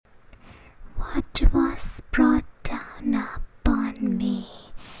what was brought down upon me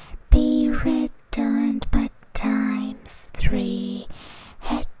be returned but times three,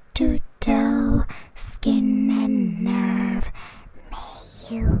 head to toe, skin and nerve.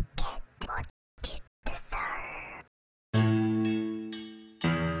 May you get what you deserve.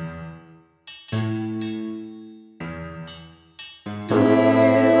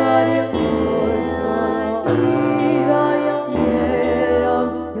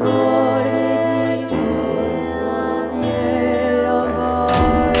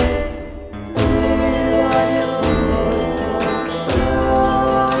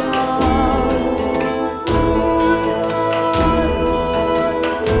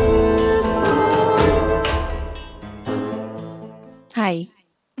 Hi.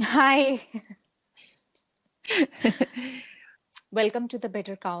 Hi. Welcome to the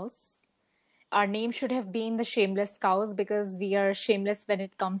Better Cows. Our name should have been the Shameless Cows because we are shameless when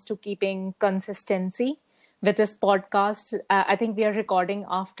it comes to keeping consistency with this podcast. I think we are recording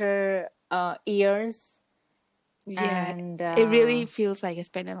after years. Yeah, And it really feels like it's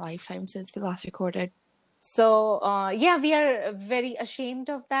been a lifetime since we last recorded. so, we are very ashamed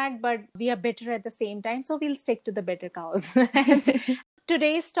of that, but we are bitter at the same time. So we'll stick to the Better Cows. And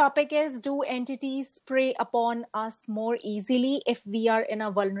today's topic is, do entities prey upon us more easily if we are in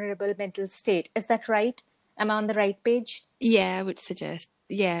a vulnerable mental state? Is that right? Am I on the right page? Yeah, I would suggest.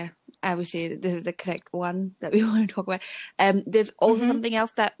 Yeah, I would say that this is the correct one that we want to talk about. There's also something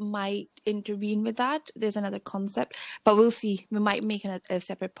else that might intervene with that. There's another concept, but we'll see. We might make a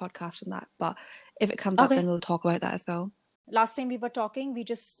separate podcast on that. But if it comes up, then we'll talk about that as well. Last time we were talking, we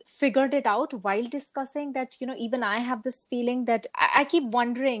just figured it out while discussing that, even I have this feeling that I keep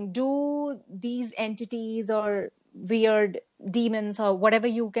wondering, do these entities or weird demons or whatever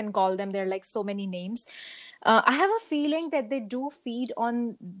you can call them, there are like so many names. I have a feeling that they do feed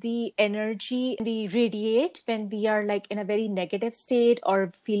on the energy we radiate when we are like in a very negative state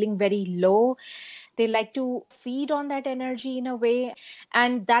or feeling very low. They like to feed on that energy in a way.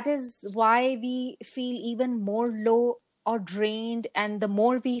 And that is why we feel even more low or drained. And the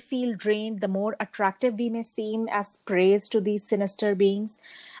more we feel drained, the more attractive we may seem as praise to these sinister beings.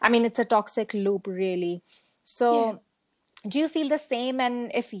 I mean, it's a toxic loop, really. So, do you feel the same?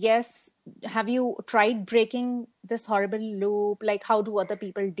 And if yes, have you tried breaking this horrible loop? Like, how do other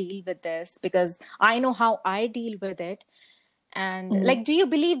people deal with this? Because I know how I deal with it. And like, do you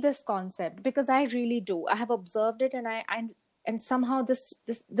believe this concept? Because I really do. I have observed it, and and somehow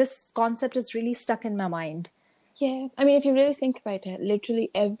this concept is really stuck in my mind. Yeah, I mean, if you really think about it, literally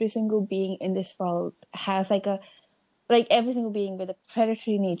every single being in this world has like every single being with a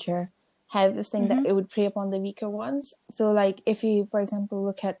predatory nature has this thing that it would prey upon the weaker ones. So like if you, for example,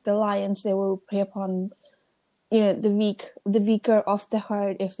 look at the lions, they will prey upon, the weaker of the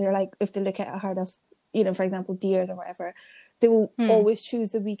herd. If they look at a herd of, for example, deers or whatever, they will always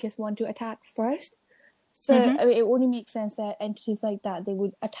choose the weakest one to attack first. So I mean, it only makes sense that entities like that, they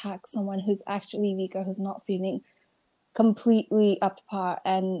would attack someone who's actually weaker, who's not feeling completely up to par,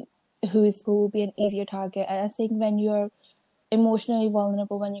 and who will be an easier target. And I think when you're emotionally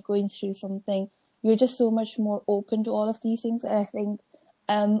vulnerable, when you're going through something, you're just so much more open to all of these things. And I think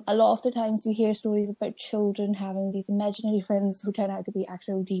a lot of the times we hear stories about children having these imaginary friends who turn out to be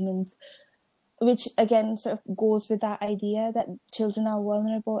actual demons, which again sort of goes with that idea that children are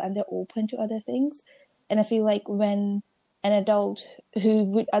vulnerable and they're open to other things. And I feel like when an adult who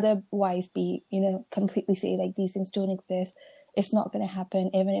would otherwise be, completely say like these things don't exist, it's not going to happen,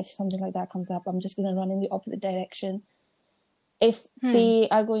 even if something like that comes up, I'm just going to run in the opposite direction. If they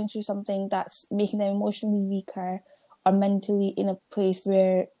are going through something that's making them emotionally weaker or mentally in a place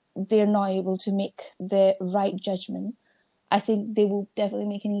where they're not able to make the right judgment, I think they will definitely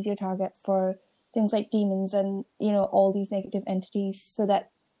make an easier target for things like demons and, all these negative entities, so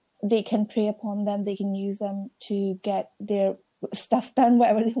that they can prey upon them, they can use them to get their stuff done,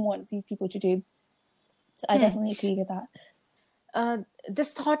 whatever they want these people to do. So I definitely agree with that.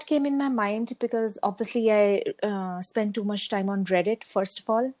 This thought came in my mind because obviously I spend too much time on Reddit, first of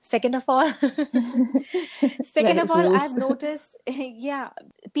all. Second of all, I've noticed,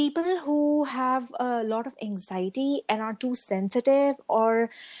 people who have a lot of anxiety and are too sensitive or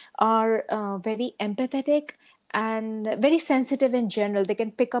are very empathetic and very sensitive in general. They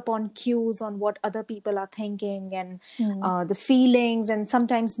can pick up on cues on what other people are thinking and the feelings, and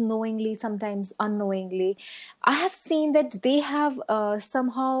sometimes knowingly, sometimes unknowingly. I have seen that they have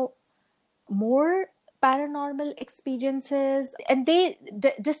somehow more paranormal experiences, and they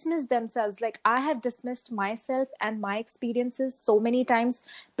dismiss themselves. Like, I have dismissed myself and my experiences so many times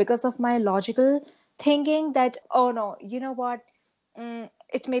because of my logical thinking that, oh no, you know what,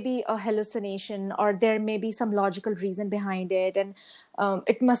 it may be a hallucination, or there may be some logical reason behind it, and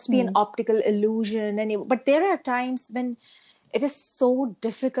it must be an optical illusion. But there are times when it is so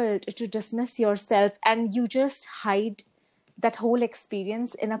difficult to dismiss yourself, and you just hide that whole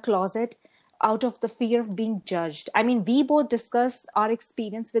experience in a closet out of the fear of being judged. I mean, we both discuss our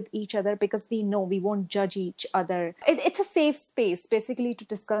experience with each other because we know we won't judge each other. It's a safe space, basically, to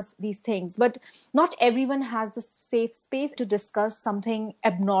discuss these things. But not everyone has the safe space to discuss something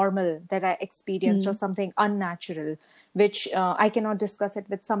abnormal that I experienced or something unnatural, which I cannot discuss it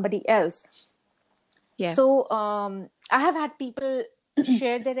with somebody else. Yeah. So I have had people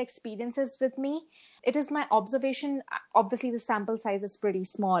share their experiences with me. It is my observation. Obviously, the sample size is pretty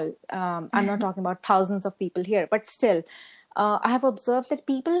small. I'm not talking about thousands of people here, but still, I have observed that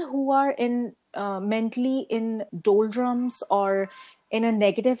people who are in mentally in doldrums or in a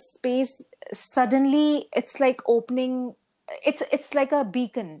negative space, suddenly it's like opening. It's like a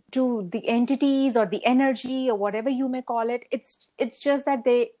beacon to the entities or the energy or whatever you may call it. It's just that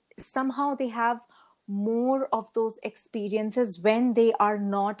they somehow they have more of those experiences when they are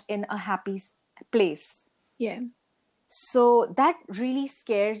not in a happy place. Yeah. So that really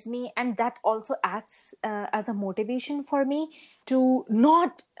scares me, and that also acts as a motivation for me to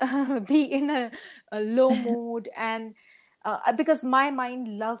not be in a low mood, and because my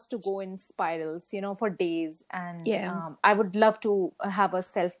mind loves to go in spirals, for days, and Yeah. I would love to have a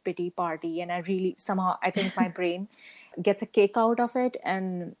self-pity party, and I think my brain gets a kick out of it,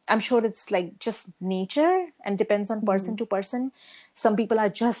 and I'm sure it's like just nature and depends on person to person. Some people are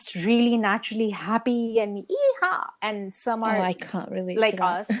just really naturally happy and yeehaw, and some Oh, are I can't relate to like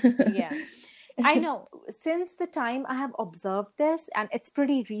that. us. Yeah. I know. Since the time I have observed this, and it's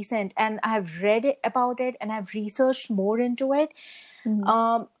pretty recent, and I have read about it and I've researched more into it,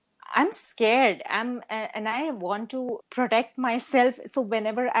 I'm scared. And I want to protect myself. So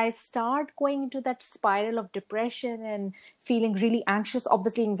whenever I start going into that spiral of depression and feeling really anxious,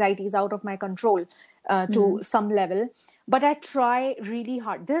 obviously anxiety is out of my control to some level, but I try really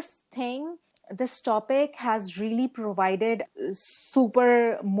hard. This topic has really provided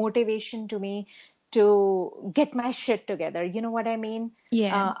super motivation to me to get my shit together. You know what I mean?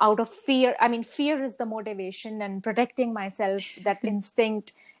 Yeah. Out of fear. I mean, fear is the motivation, and protecting myself, that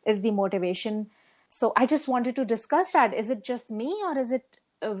instinct is the motivation. So I just wanted to discuss that. Is it just me, or is it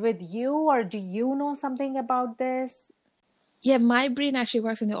with you, or do you know something about this? Yeah, my brain actually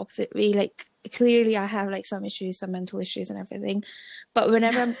works in the opposite way. Like, clearly I have like some issues, some mental issues and everything. But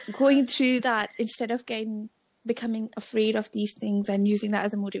whenever I'm going through that, instead of becoming afraid of these things and using that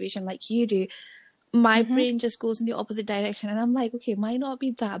as a motivation like you do, my brain just goes in the opposite direction. And I'm like, okay, might not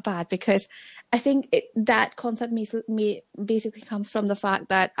be that bad, because I think that concept basically comes from the fact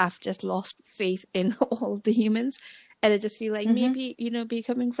that I've just lost faith in all of the humans. And I just feel like maybe,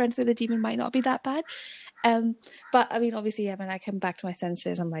 becoming friends with a demon might not be that bad. But I mean, obviously, when I come back to my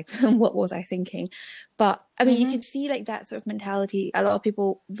senses, I'm like, what was I thinking? But I mean, you can see like that sort of mentality. A lot of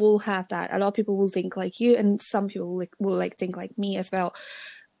people will have that. A lot of people will think like you, and some people will think like me as well.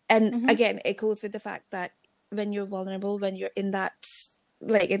 And again, it goes with the fact that when you're vulnerable, when you're in that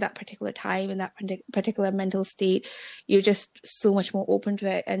particular time, in that particular mental state, you're just so much more open to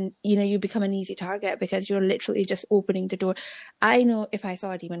it, and you become an easy target because you're literally just opening the door. I know if I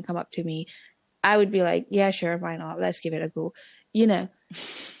saw a demon come up to me, I would be like, yeah, sure, why not? Let's give it a go.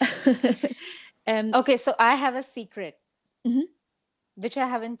 Okay, so I have a secret, which I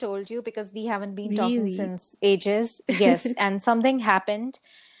haven't told you because we haven't been talking Really? since ages. Yes, and something happened.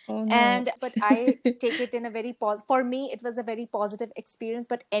 Oh no. But I take it in a very for me, it was a very positive experience.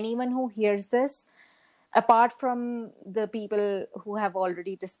 But anyone who hears this, apart from the people who have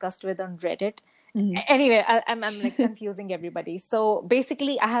already discussed with on Reddit, anyway, I'm like confusing everybody. So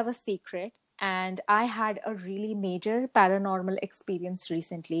basically, I have a secret, and I had a really major paranormal experience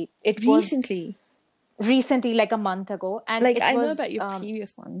recently. It was recently, like a month ago, and like it I know was about your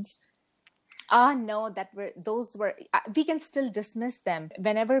previous ones. No, those were, we can still dismiss them.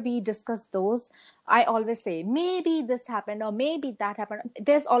 Whenever we discuss those, I always say, maybe this happened or maybe that happened.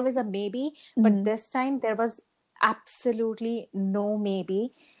 There's always a maybe, but this time there was absolutely no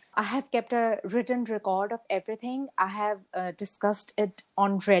maybe. I have kept a written record of everything. I have discussed it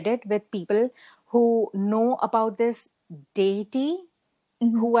on Reddit with people who know about this deity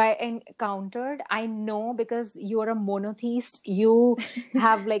who I encountered. I know because you're a monotheist. You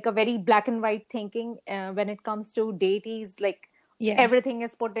have like a very black and white thinking when it comes to deities. Like everything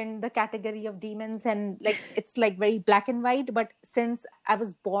is put in the category of demons, and like it's like very black and white. But since I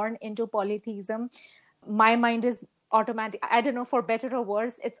was born into polytheism, my mind is automatic. I don't know, for better or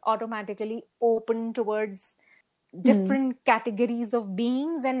worse, it's automatically open towards different categories of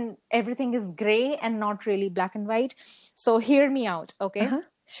beings, and everything is gray and not really black and white. So hear me out, okay?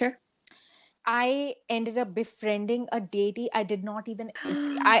 Sure. I ended up befriending a deity I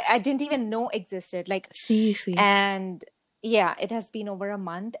didn't even know existed. Like, Seriously. and yeah, it has been over a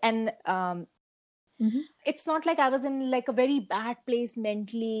month, and it's not like I was in like a very bad place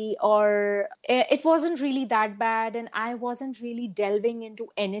mentally, or it wasn't really that bad, and I wasn't really delving into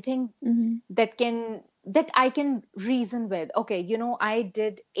anything that I can reason with. Okay, you know, I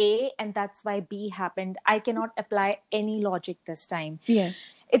did A and that's why B happened. I cannot apply any logic this time. Yeah.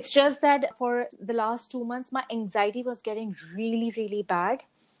 It's just that for the last 2 months, my anxiety was getting really, really bad.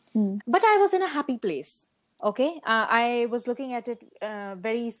 But I was in a happy place. Okay. I was looking at it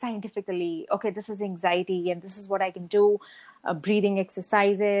very scientifically. Okay, this is anxiety and this is what I can do. Breathing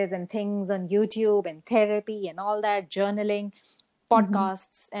exercises and things on YouTube and therapy and all that, journaling,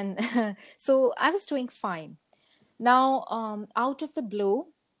 podcasts. And so I was doing fine. Now, out of the blue,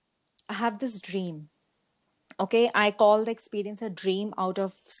 I have this dream. Okay, I call the experience a dream out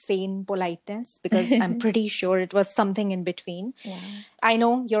of sane politeness, because I'm pretty sure it was something in between. Wow. I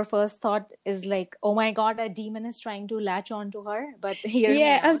know your first thought is like, oh my God, a demon is trying to latch onto her. But hear me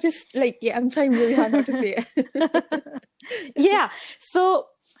out. I'm just like, I'm trying really hard not to say it. Yeah. So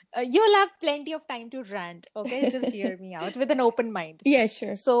you'll have plenty of time to rant. Okay, just hear me out with an open mind. Yeah,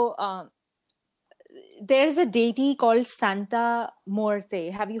 sure. So there's a deity called Santa Muerte.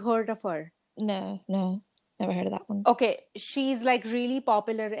 Have you heard of her? No, never heard of that one. Okay, she's like really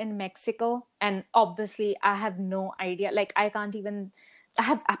popular in Mexico, and obviously I have no idea. Like, I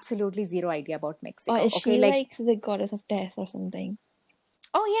have absolutely zero idea about Mexico. Is okay, she like the goddess of death or something?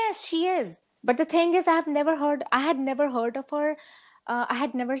 Oh yes, she is. But the thing is, I had never heard of her. I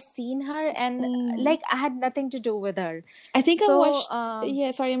had never seen her, and like, I had nothing to do with her. I think I watched. Yeah,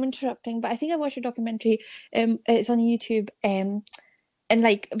 sorry, I'm interrupting, but I think I watched a documentary. It's on YouTube. And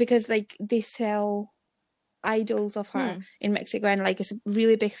like, because like they sell idols of her in Mexico, and like it's a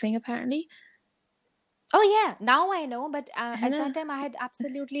really big thing apparently. Oh yeah, now I know, but at that time I had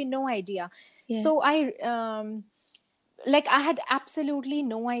absolutely no idea. Yeah. So I had absolutely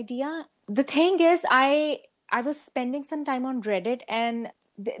no idea. The thing is, I was spending some time on Reddit, and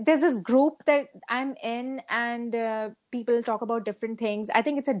there's this group that I'm in, and people talk about different things. I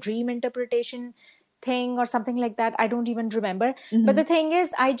think it's a dream interpretation thing or something like that. I don't even remember. But the thing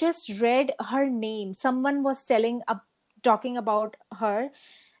is, I just read her name. Someone was talking about her,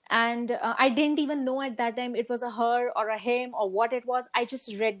 and I didn't even know at that time it was a her or a him or what it was. I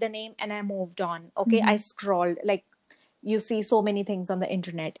just read the name and I moved on. Okay, I scrolled, like you see so many things on the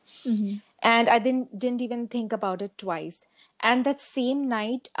internet, and I didn't even think about it twice. And that same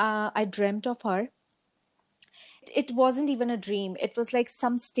night, I dreamt of her. It wasn't even a dream. It was like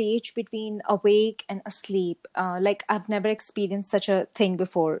some stage between awake and asleep. Like, I've never experienced such a thing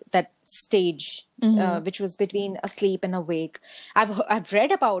before, that stage, which was between asleep and awake. I've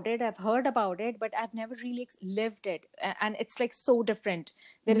read about it, I've heard about it, but I've never really lived it. And it's like so different.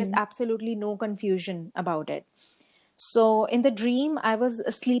 There is absolutely no confusion about it. So in the dream, I was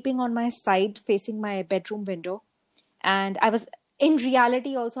sleeping on my side facing my bedroom window. And in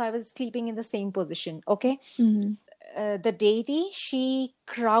reality also, I was sleeping in the same position. Okay. The deity, she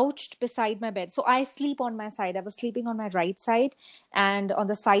crouched beside my bed. So I sleep on my side. I was sleeping on my right side, and on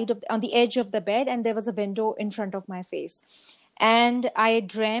the edge of the bed, and there was a window in front of my face. And I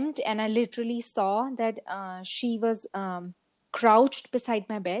dreamt, and I literally saw that she was crouched beside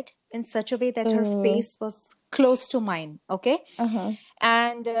my bed in such a way that her face was close to mine. Okay.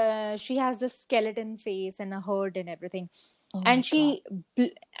 And she has this skeleton face and a hood and everything. And she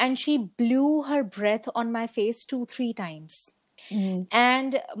blew her breath on my face 2-3 times.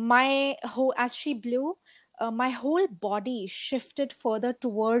 And as she blew, my whole body shifted further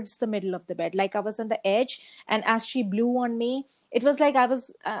towards the middle of the bed, like I was on the edge. And as she blew on me, it was like I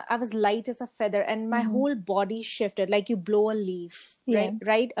was light as a feather, and my whole body shifted, like you blow a leaf,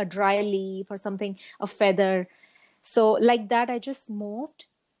 right? A dry leaf or something, a feather. So like that, I just moved,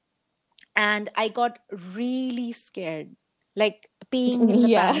 and I got really scared, like peeing in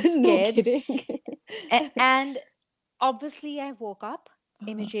the pants, scared. No kidding. And obviously I woke up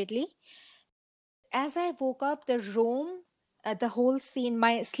immediately. As I woke up, the room, the whole scene,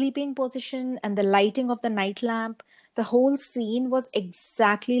 my sleeping position and the lighting of the night lamp, the whole scene was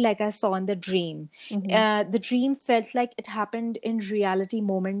exactly like I saw in the dream. The dream felt like it happened in reality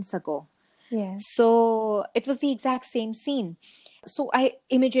moments ago. Yeah. So it was the exact same scene. So I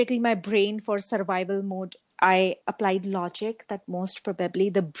immediately, my brain, for survival mode, I applied logic that most probably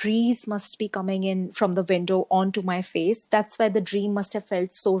the breeze must be coming in from the window onto my face. That's why the dream must have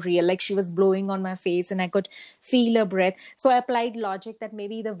felt so real, like she was blowing on my face and I could feel her breath. So I applied logic that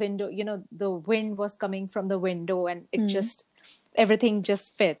maybe the window, the wind was coming from the window and it just, everything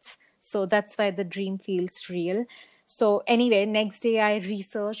just fits. So that's why the dream feels real. So anyway, next day I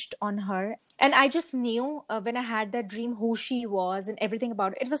researched on her and I just knew when I had that dream who she was and everything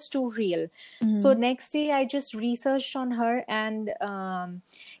about it. It was too real. So next day I just researched on her and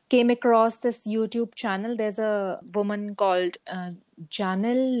came across this YouTube channel. There's a woman called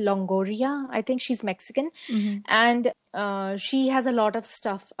Janelle Longoria. I think she's Mexican. And she has a lot of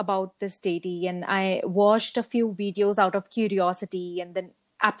stuff about this deity. And I watched a few videos out of curiosity and then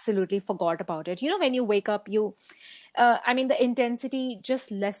absolutely forgot about it. When you wake up, the intensity just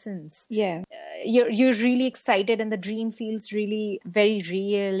lessens. Yeah. You're really excited and the dream feels really very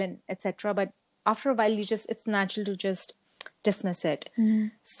real and etc. But after a while, it's natural to just dismiss it.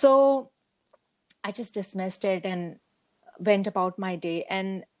 So I just dismissed it and went about my day.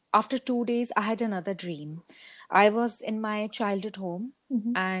 And after 2 days, I had another dream. I was in my childhood home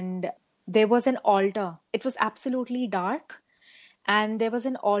and there was an altar. It was absolutely dark. And there was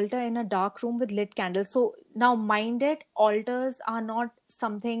an altar in a dark room with lit candles. So now, mind it, altars are not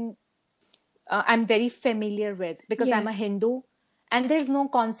something I'm very familiar with because I'm a Hindu. And there's no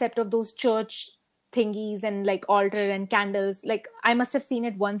concept of those church thingies and like altar and candles. Like I must have seen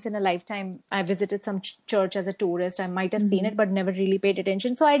it once in a lifetime. I visited some church as a tourist. I might have seen it, but never really paid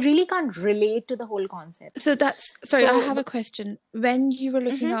attention. So I really can't relate to the whole concept. So I have a question. When you were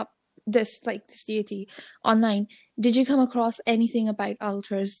looking up this deity online, did you come across anything about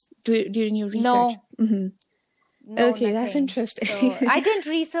altars during your research? No, okay, that's nothing. interesting. So I didn't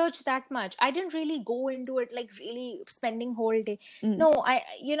research that much. I didn't really go into it like really spending whole day. No,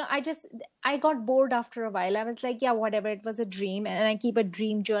 I got bored after a while. I was like, yeah, whatever. It was a dream, and I keep a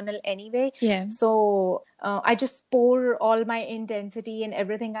dream journal anyway. Yeah. So I just pour all my intensity and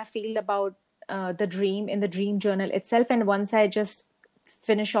everything I feel about the dream in the dream journal itself. And once I just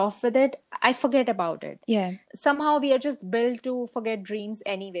finish off with it, I forget about it. Yeah. Somehow we are just built to forget dreams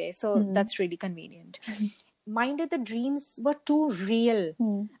anyway. So that's really convenient. Minded, the dreams were too real.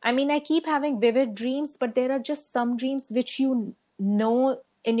 I mean, I keep having vivid dreams, but there are just some dreams which you know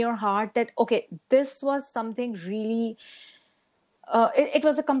in your heart that, okay, this was something really, it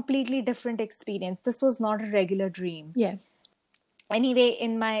was a completely different experience. This was not a regular dream. Yeah. Anyway,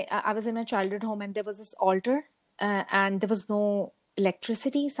 I was in my childhood home and there was this altar and there was no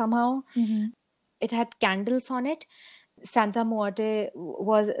electricity somehow. It had candles on it. Santa Muerte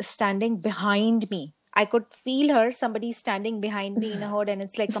was standing behind me. I could feel her, somebody standing behind me in a hood, and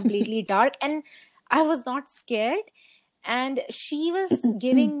it's like completely dark. And I was not scared. And she was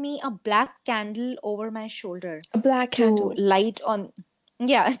giving me a black candle over my shoulder. A black candle. To light on.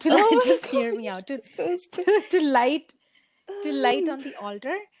 Yeah, to light, just hear me out. To light on the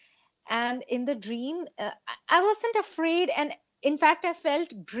altar. And in the dream, I wasn't afraid. And in fact, I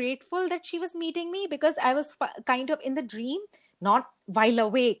felt grateful that she was meeting me because I was kind of in the dream, not while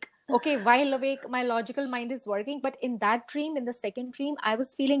awake. Okay, while awake, my logical mind is working. But in that dream, in the second dream, I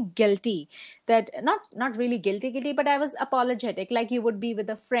was feeling guilty. That not really guilty, but I was apologetic, like you would be with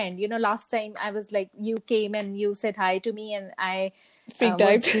a friend. Last time I was like, you came and you said hi to me and I freaked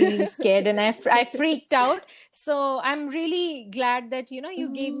out. Was really scared and I freaked out. So I'm really glad that, you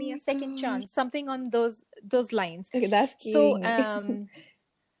gave me a second chance, something on those lines. Okay, that's cute. So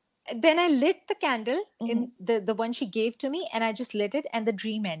then I lit the candle in the one she gave to me, and I just lit it, and the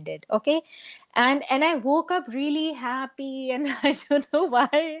dream ended. Okay, and I woke up really happy, and I don't know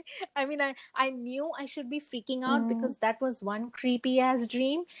why. I mean, I knew I should be freaking out because that was one creepy ass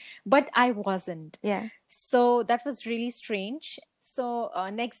dream, but I wasn't. Yeah. So that was really strange. So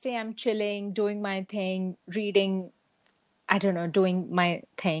next day I'm chilling, doing my thing, reading. I don't know, doing my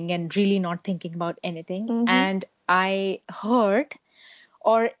thing, and really not thinking about anything. And I heard.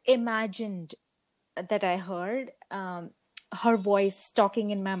 Or imagined that I heard her voice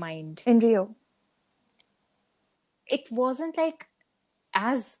talking in my mind. In real? It wasn't like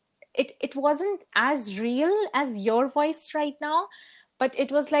it wasn't as real as your voice right now, but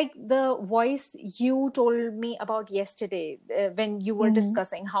it was like the voice you told me about yesterday when you were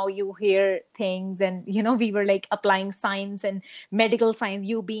discussing how you hear things, and we were like applying science and medical science,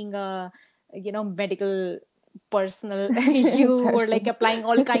 you being a medical personal you were like applying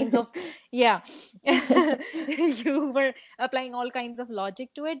all kinds of you were applying all kinds of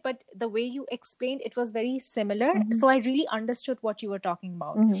logic to it, but the way you explained it was very similar. So I really understood what you were talking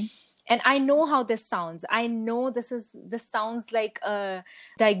about. And I know how this sounds. I know this sounds like a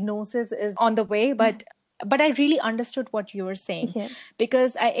diagnosis is on the way, but but I really understood what you were saying, Yeah.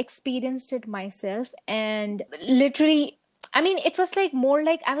 because I experienced it myself. And literally, I mean, it was like more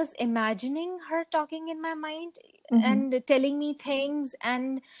like I was imagining her talking in my mind and telling me things.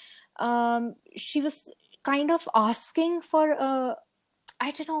 And she was kind of asking for a,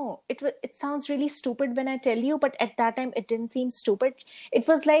 I don't know, it sounds really stupid when I tell you, but at that time it didn't seem stupid. It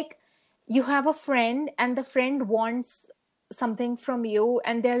was like you have a friend and the friend wants something from you,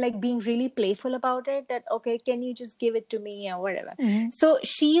 and they're like being really playful about it, that okay, can you just give it to me or whatever. So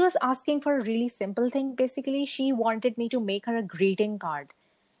she was asking for a really simple thing. Basically, she wanted me to make her a greeting card.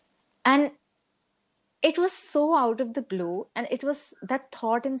 And it was so out of the blue, and it was, that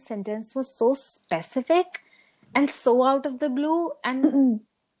thought and sentence was so specific and so out of the blue. And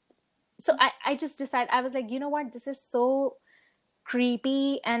so I just decided, I was like, you know what, this is so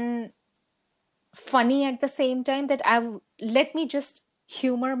creepy and funny at the same time, that let me just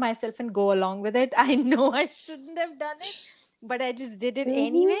humor myself and go along with it. I know I shouldn't have done it, but I just did it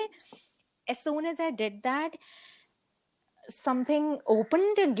anyway. As soon as I did that, something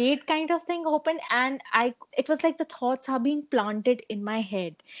opened, a gate kind of thing opened, and it was like the thoughts are being planted in my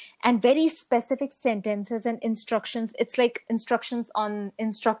head, and very specific sentences and instructions. It's like instructions on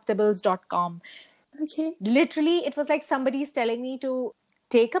instructables.com. Okay. Literally, it was like somebody's telling me to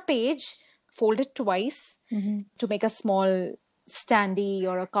take a page, fold it twice to make a small standee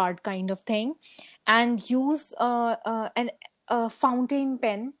or a card kind of thing, and use a fountain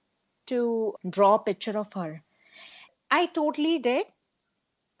pen to draw a picture of her. I totally did.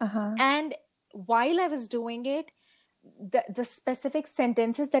 And while I was doing it, the specific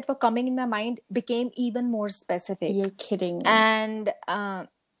sentences that were coming in my mind became even more specific. You're kidding me. And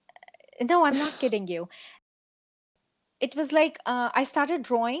no, I'm not kidding you. It was like I started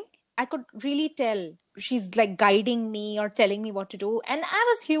drawing. I could really tell she's like guiding me or telling me what to do. And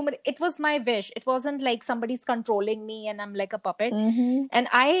I was human. It was my wish. It wasn't like somebody's controlling me and I'm like a puppet. And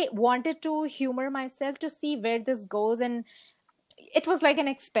I wanted to humor myself to see where this goes. And it was like an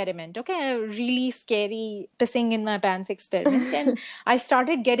experiment, okay, a really scary pissing in my pants experiment. And I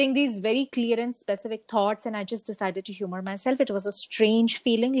started getting these very clear and specific thoughts, and I just decided to humor myself. It was a strange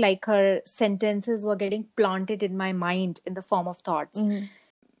feeling, like her sentences were getting planted in my mind in the form of thoughts.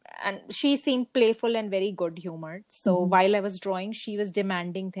 And she seemed playful and very good humored. So while I was drawing, she was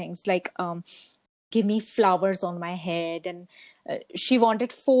demanding things like, give me flowers on my head. And she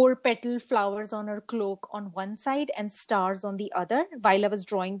wanted 4 petal flowers on her cloak on one side and stars on the other while I was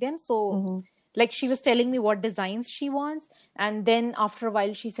drawing them. So like she was telling me what designs she wants. And then after a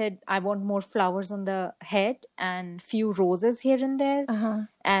while she said, I want more flowers on the head and few roses here and there.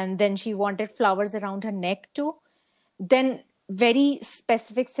 And then she wanted flowers around her neck too. Then very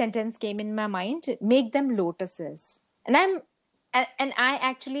specific sentence came in my mind, make them lotuses. And I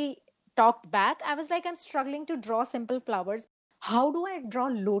actually talked back. I was like, I'm struggling to draw simple flowers. How do I draw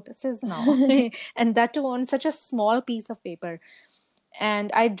lotuses now? And that too on such a small piece of paper.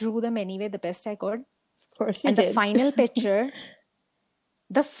 And I drew them anyway, the best I could. Of course you And did. the final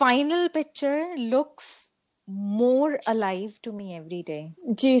picture looks more alive to me every day.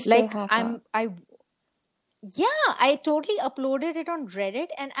 Do you still Like have that? I totally uploaded it on Reddit,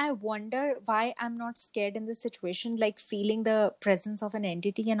 and I wonder why I'm not scared in this situation, like feeling the presence of an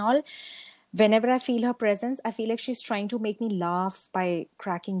entity and all. Whenever I feel her presence, I feel like she's trying to make me laugh by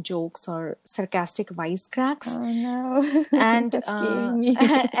cracking jokes or sarcastic wisecracks. Oh no. And That's scaring me.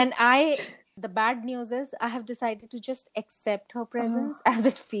 and the bad news is I have decided to just accept her presence as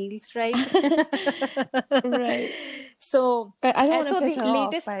it feels, right? Right. So, But I don't want to so piss the her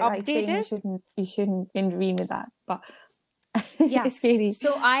off latest by like update saying is you shouldn't intervene with that. But yeah, it's scary.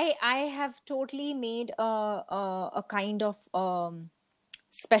 so I have totally made a kind of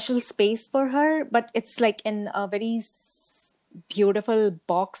special space for her, but it's like in a very beautiful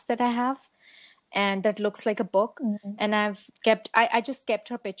box that I have, and that looks like a book. And I just kept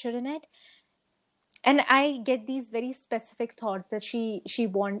her picture in it. And I get these very specific thoughts that she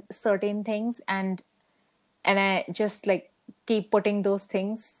wants certain things, and I just like keep putting those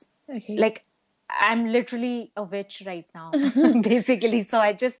things. Okay. Like I'm literally a witch right now, basically. So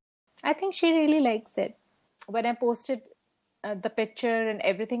I think she really likes it. When I posted the picture and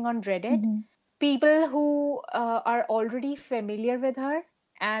everything on Reddit, people who are already familiar with her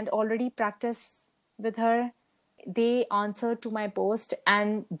and already practice with her, they answered to my post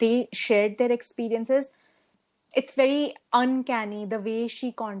and they shared their experiences. It's very uncanny the way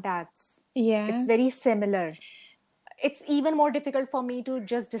she contacts. Yeah. It's very similar. It's even more difficult for me to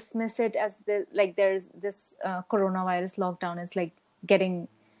just dismiss it as there's this coronavirus lockdown is like getting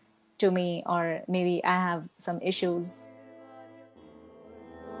to me, or maybe I have some issues.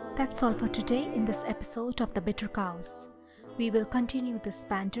 That's all for today in this episode of The Bitter Cows. We will continue this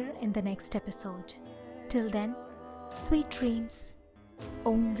banter in the next episode. Till then, sweet dreams,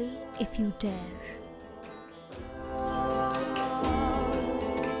 only if you dare.